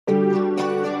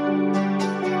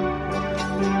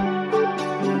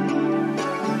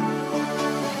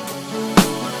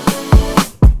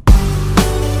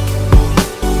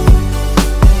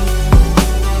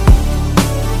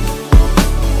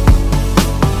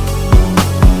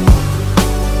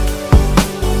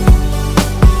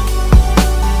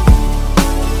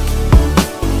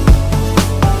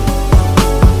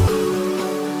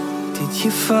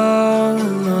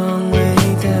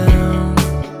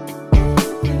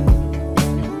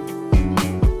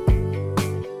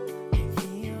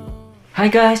Hi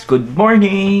guys, good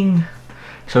morning!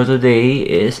 So today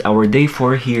is our day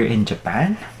 4 here in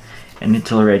Japan and it's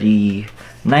already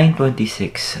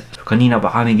 9:26. So kanina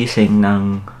pa kami gising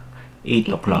ng 8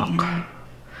 o'clock.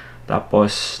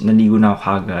 Tapos naligo na ako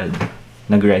kagad,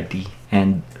 nag-ready.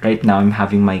 And right now I'm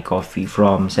having my coffee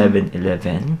from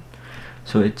 7-Eleven.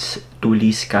 So it's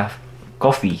Tuli's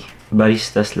coffee,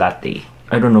 barista's latte.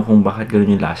 I don't know kung bakit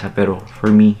ganun yung lasa pero for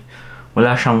me,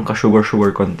 wala siyang ka-sugar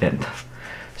content.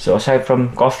 So aside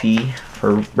from coffee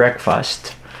for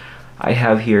breakfast, I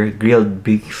have here grilled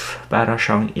beef para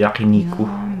siyang yakiniku.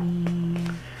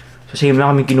 So same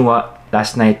lang kami kinuha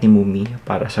last night ni Mumi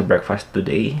para sa breakfast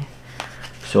today.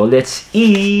 So let's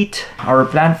eat! Our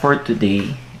plan for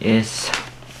today is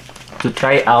to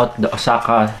try out the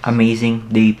Osaka Amazing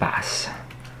Pass.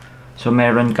 So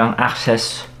meron kang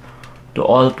access to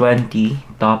all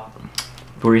 20 top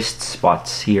tourist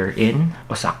spots here in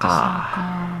Osaka.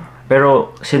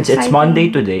 Pero since it's Monday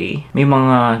today, may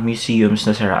mga museums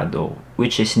na sarado,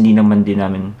 which is hindi naman din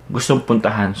namin gustong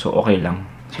puntahan, so okay lang.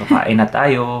 So kain na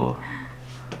tayo.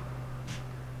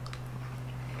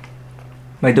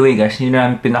 By the way guys, hindi na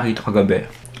namin pinakita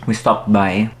kagabi. We stopped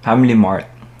by Family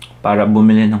Mart para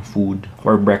bumili ng food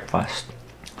for breakfast.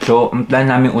 So ang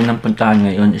plan namin unang puntahan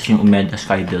ngayon is yung Umeda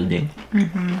Sky Building.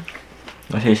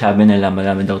 Kasi sabi nila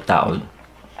marami daw tao.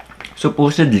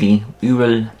 Supposedly, we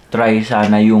will try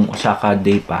sana yung Osaka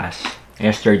Day Pass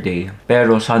yesterday.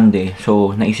 Pero Sunday,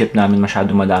 so naisip namin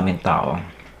masyado madaming tao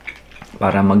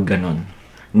para magganon.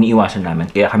 Iniiwasan namin,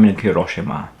 kaya kami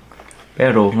nag-Hiroshima.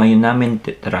 Pero ngayon namin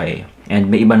try and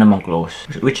may iba namang close.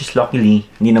 Which is luckily,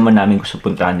 hindi naman namin gusto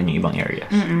puntahan din yung ibang areas.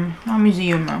 Mga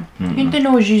museum Yung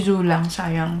Shitenno-ji Zoo lang,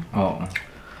 sayang. Oo.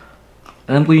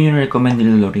 Alam ko yun yung recommend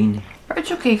nila Lorraine. But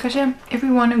it's okay, kasi if we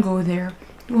wanna go there,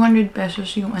 200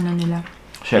 pesos yung ano nila.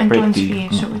 Separate entrance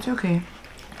fee. So it's okay.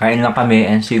 Kain lang kami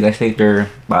and see you guys later.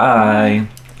 Bye!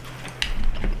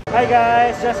 Hi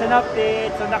guys! Just an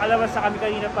update. So nakalabas na kami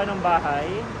kanina pa ng bahay.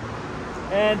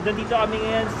 And nandito kami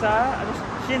ngayon sa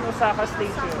Osaka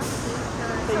Station.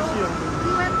 So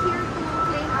we went here to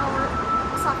claim our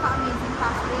Osaka Amazing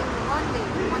Pass one day.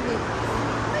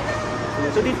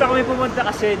 So dito kami pumunta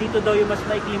kasi dito daw yung mas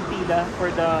maikling pila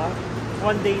for the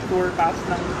one-day tour pass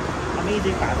ng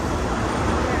Amazing Pass.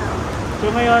 So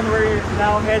ngayon, we're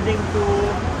now heading to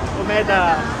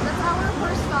Umeda. That's our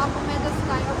first stop, Umeda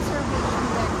Sky Observation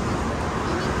Deck.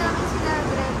 I-meet namin sila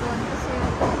Dragon kasi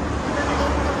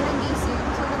nag-relate kami ng gising.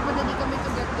 So nagmadali kami to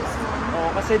get this one. Oo,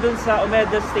 kasi dun sa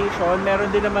Umeda Station, meron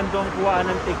din naman doon kuhaan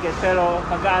ng ticket. Pero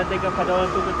mag-aantay ka pa daw ng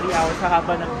 2 to 3 hours sa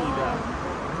haba ng pila.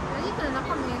 Dito na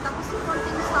kami. Tapos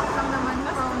supporting stop lang naman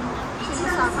from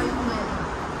Osaka yung Umeda.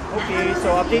 Okay,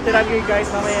 so update na lang kayo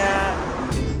guys mamaya.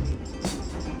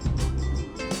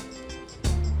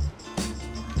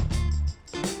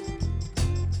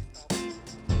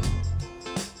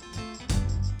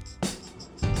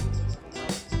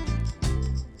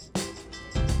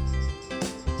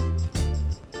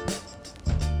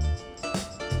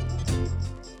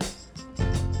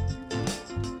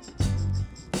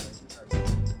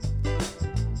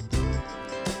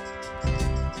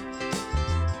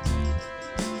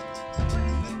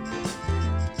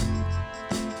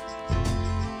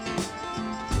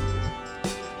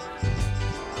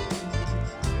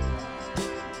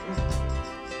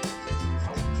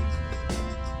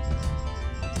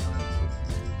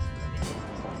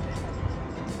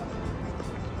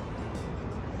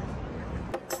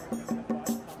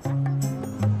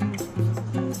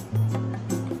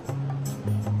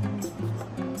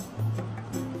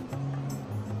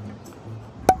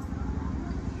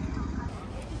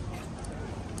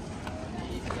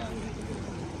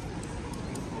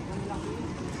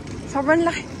 Sobrang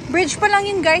laki. Bridge pa lang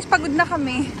yun guys, pagod na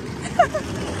kami.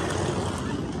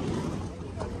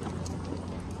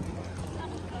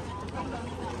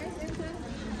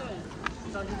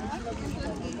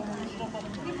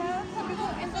 Diba? Sabi ko,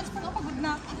 entrance pa lang, pagod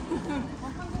na.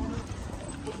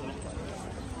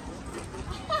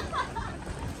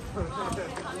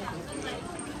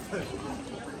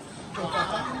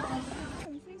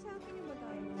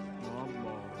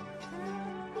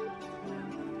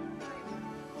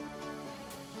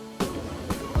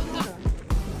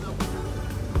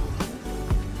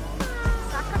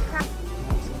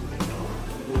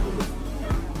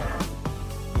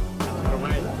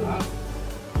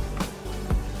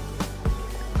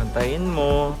 Antayin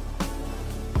mo.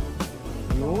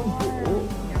 Yun.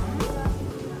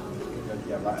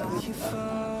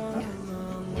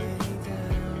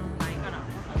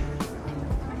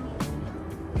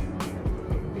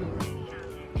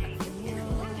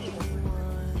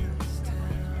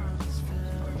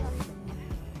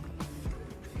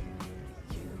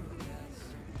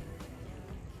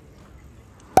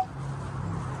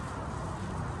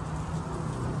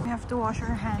 wash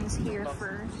our hands here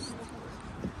first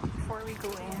before we go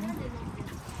in.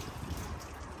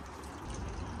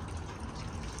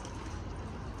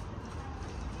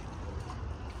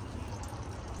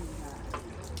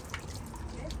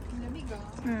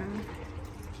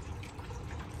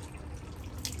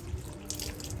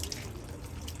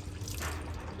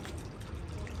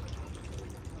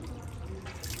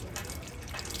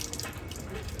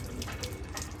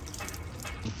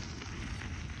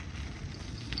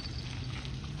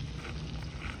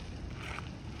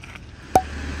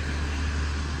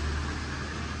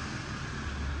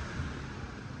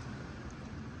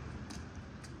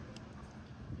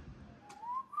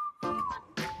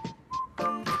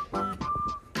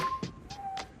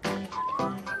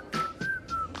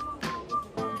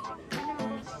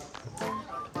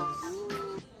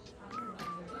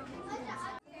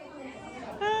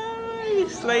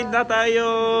 Slide na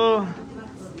tayo!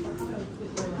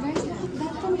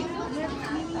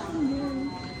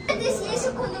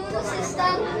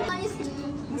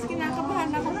 Mas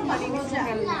kinakabahan ako na malinis siya.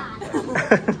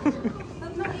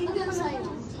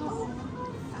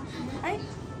 Ay!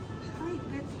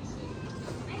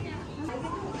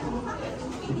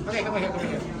 Okay, come here.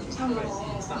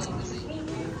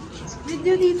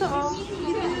 Video dito, oh.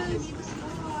 Video dito.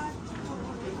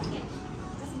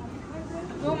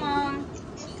 Go, Mom.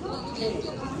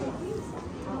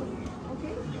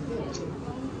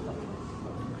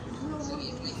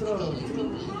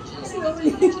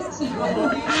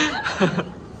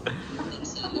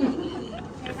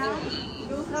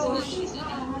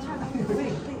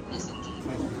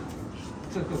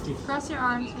 Cross your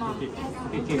arms, Mom.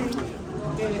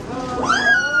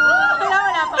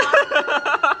 Wala pa.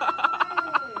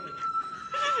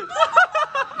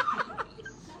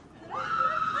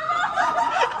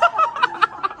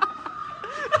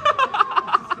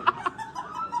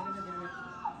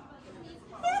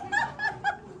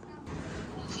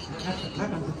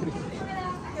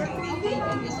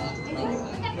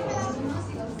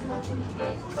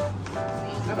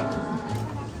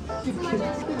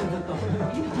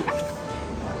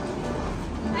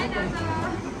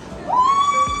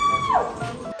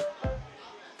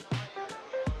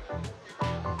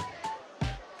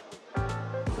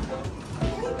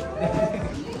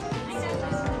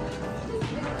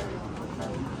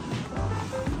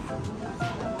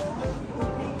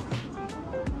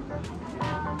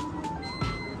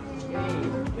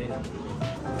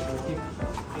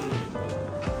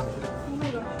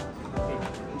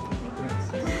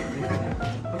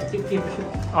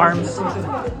 Arms.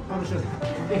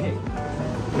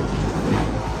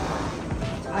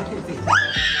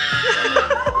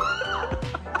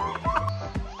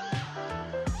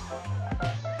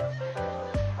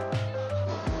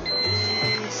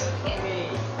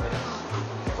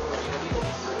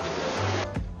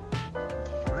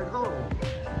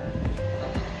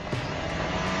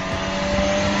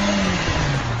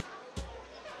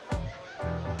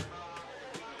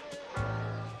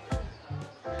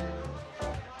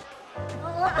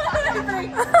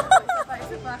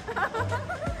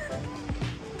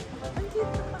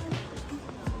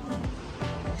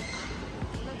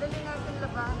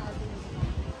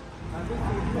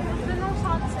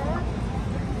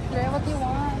 What do you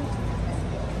want?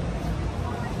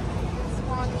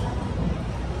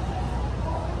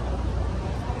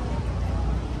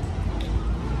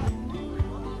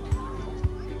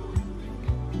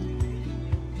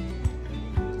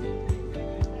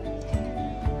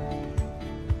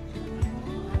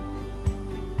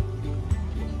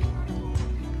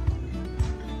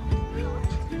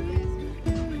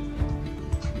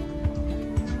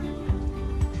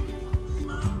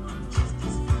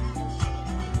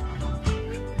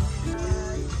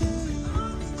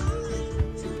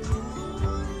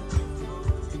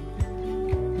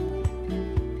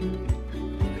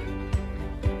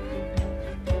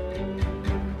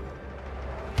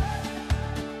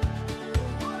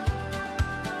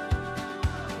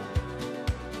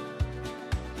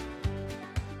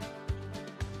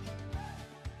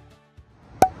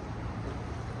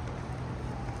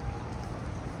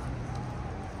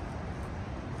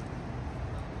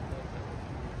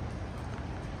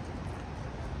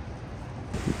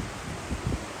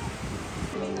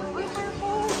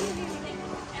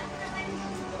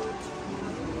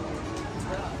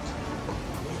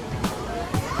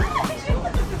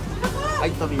 Ay,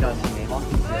扉閉めます。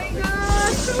Oh my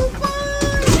gosh, so fun!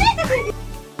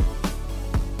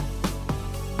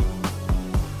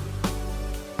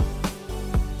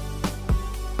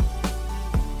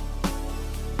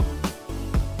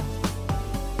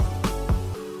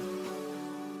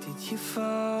 Did you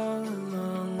fall a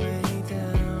long way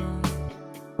down?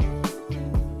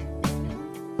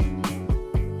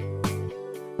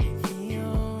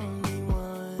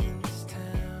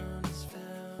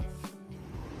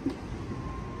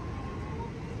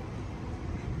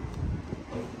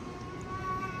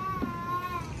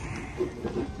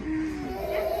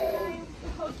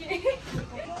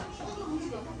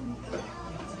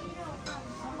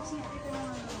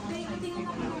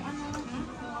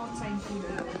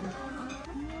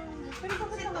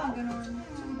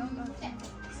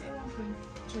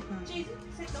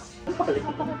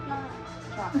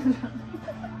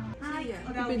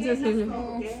 Pizza sila.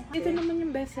 Ito naman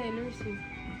yung best sellers eh.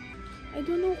 I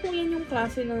don't know kung yan yung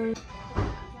klase ng...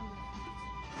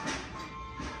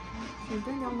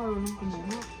 Siyempre, hindi ako marunong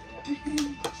kumuha.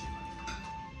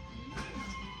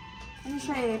 Ano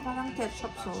siya eh? Parang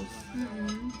ketchup sauce.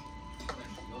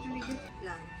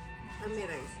 Lang. May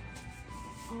rice.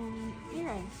 May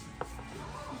rice.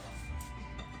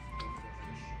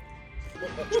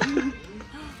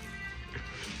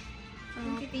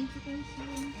 Thank you.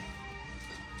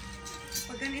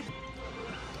 Pag ganito.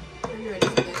 Are you ready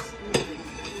for this?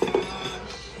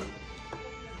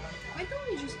 Why don't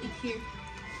we just eat here?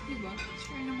 Diba?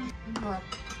 Sure naman. Sarap.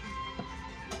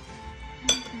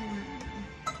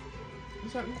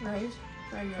 Sarap ng rice.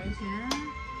 Fried rice. Yeah.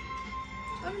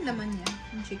 So, ano laman niya?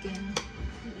 Yung chicken.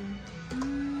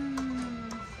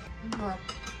 Sarap.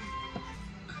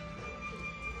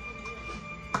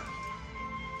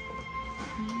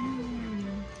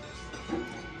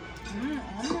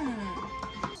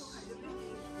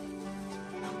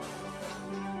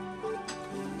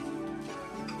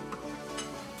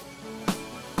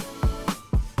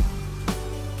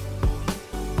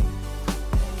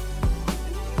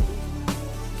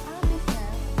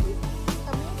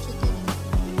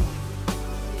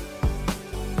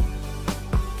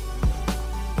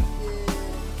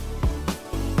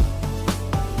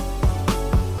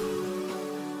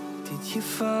 You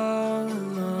fall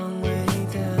in love